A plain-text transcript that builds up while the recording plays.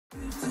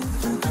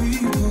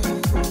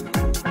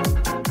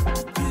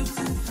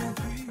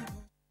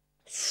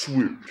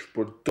Switch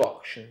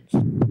Productions.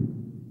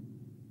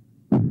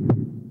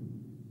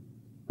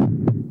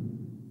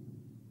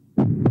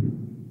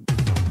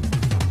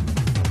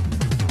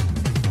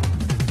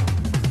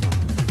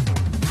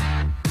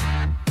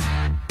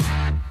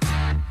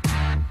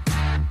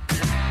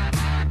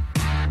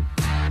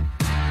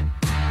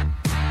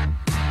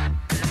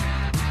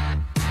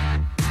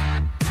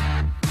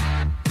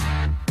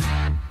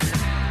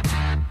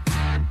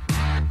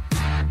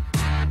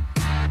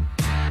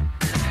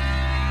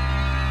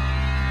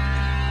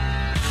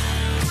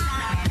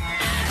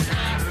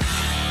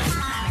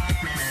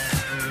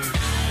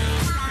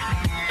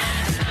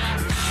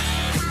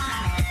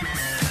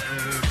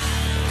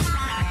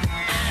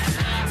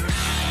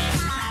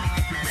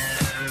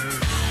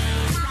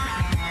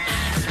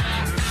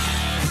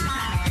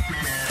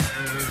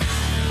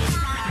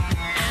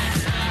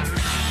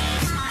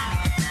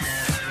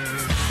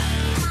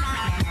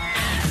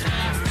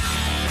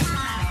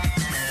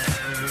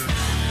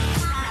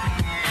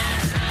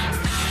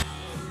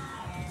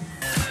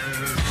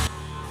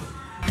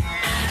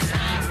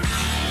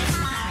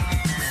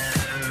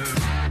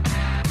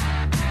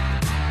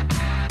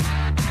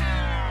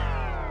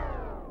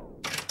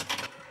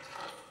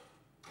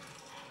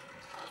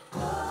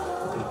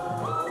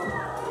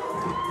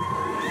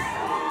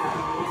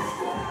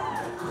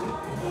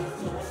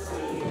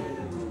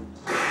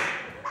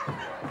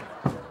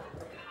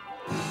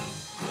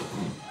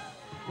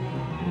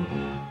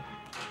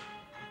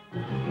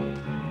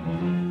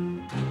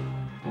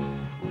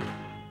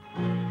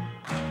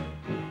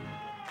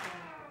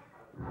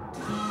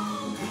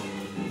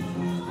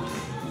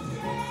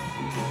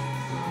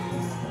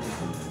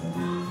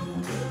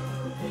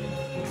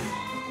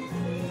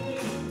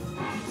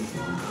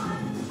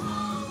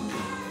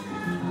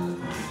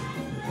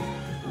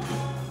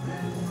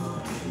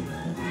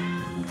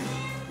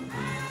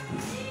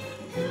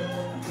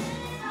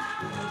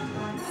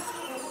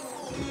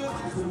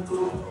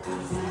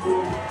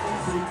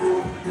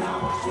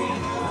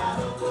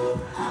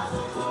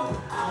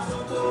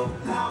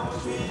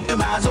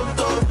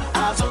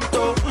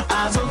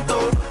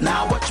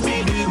 Now watch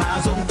me do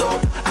my zonto.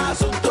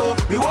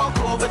 We walk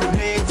over the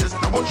haters.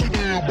 Now what you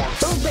do?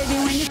 Oh baby,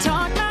 when you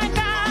talk like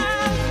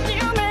that,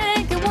 you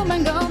make a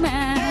woman go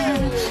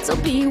mad. So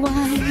be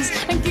wise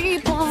and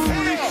keep on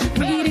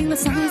reading the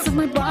signs of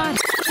my body.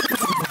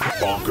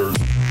 Bonkers.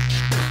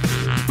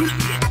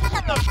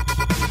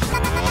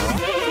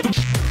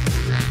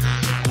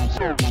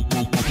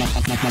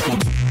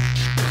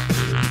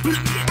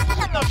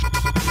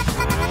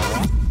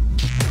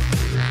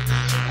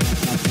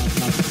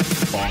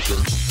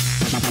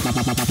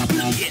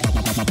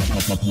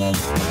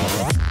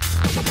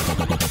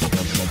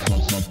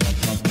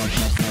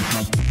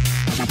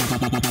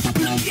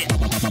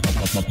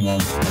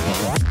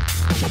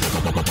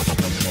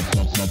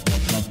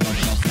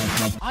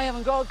 I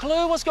haven't got a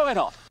clue what's going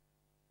on.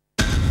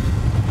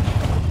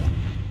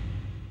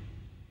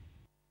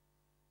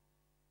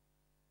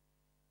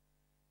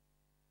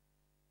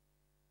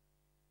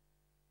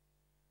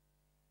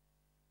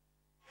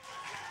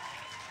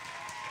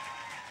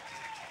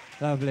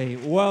 Lovely.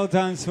 Well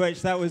done,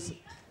 Switch. That was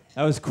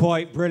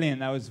quite brilliant.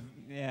 That was,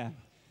 yeah.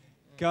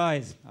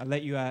 Guys, I'll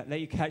let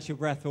you catch your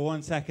breath for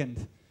 1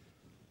 second.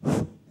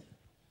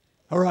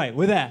 All right,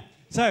 we're there.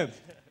 So,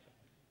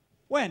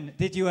 when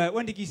did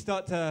you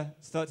start to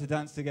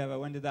dance together?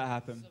 When did that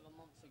happen? 7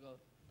 months ago.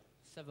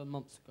 7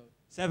 months ago.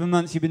 7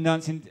 months you've been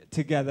dancing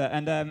together.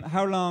 And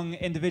how long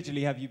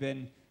individually have you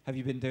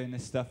been doing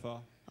this stuff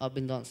for? I've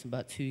been dancing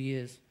about 2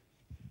 years.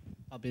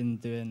 I've been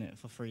doing it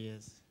for 3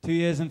 years. 2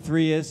 years and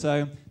 3 years,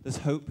 so there's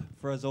hope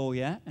for us all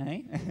yet,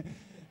 eh?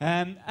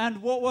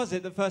 And what was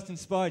it that first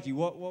inspired you?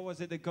 What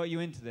was it that got you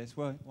into this?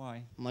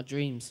 Why? My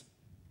dreams.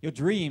 Your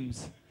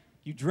dreams?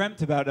 You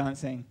dreamt about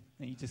dancing,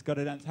 and you just got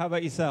to dance. How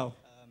about yourself?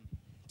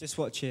 Just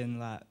watching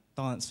like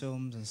dance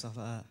films and stuff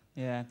like that.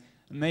 Yeah,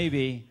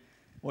 maybe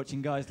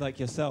watching guys like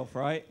yourself,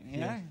 right?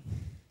 Yeah.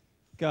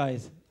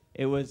 Guys,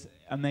 it was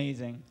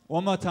amazing.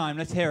 One more time,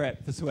 let's hear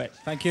it for Switch.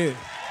 Thank you.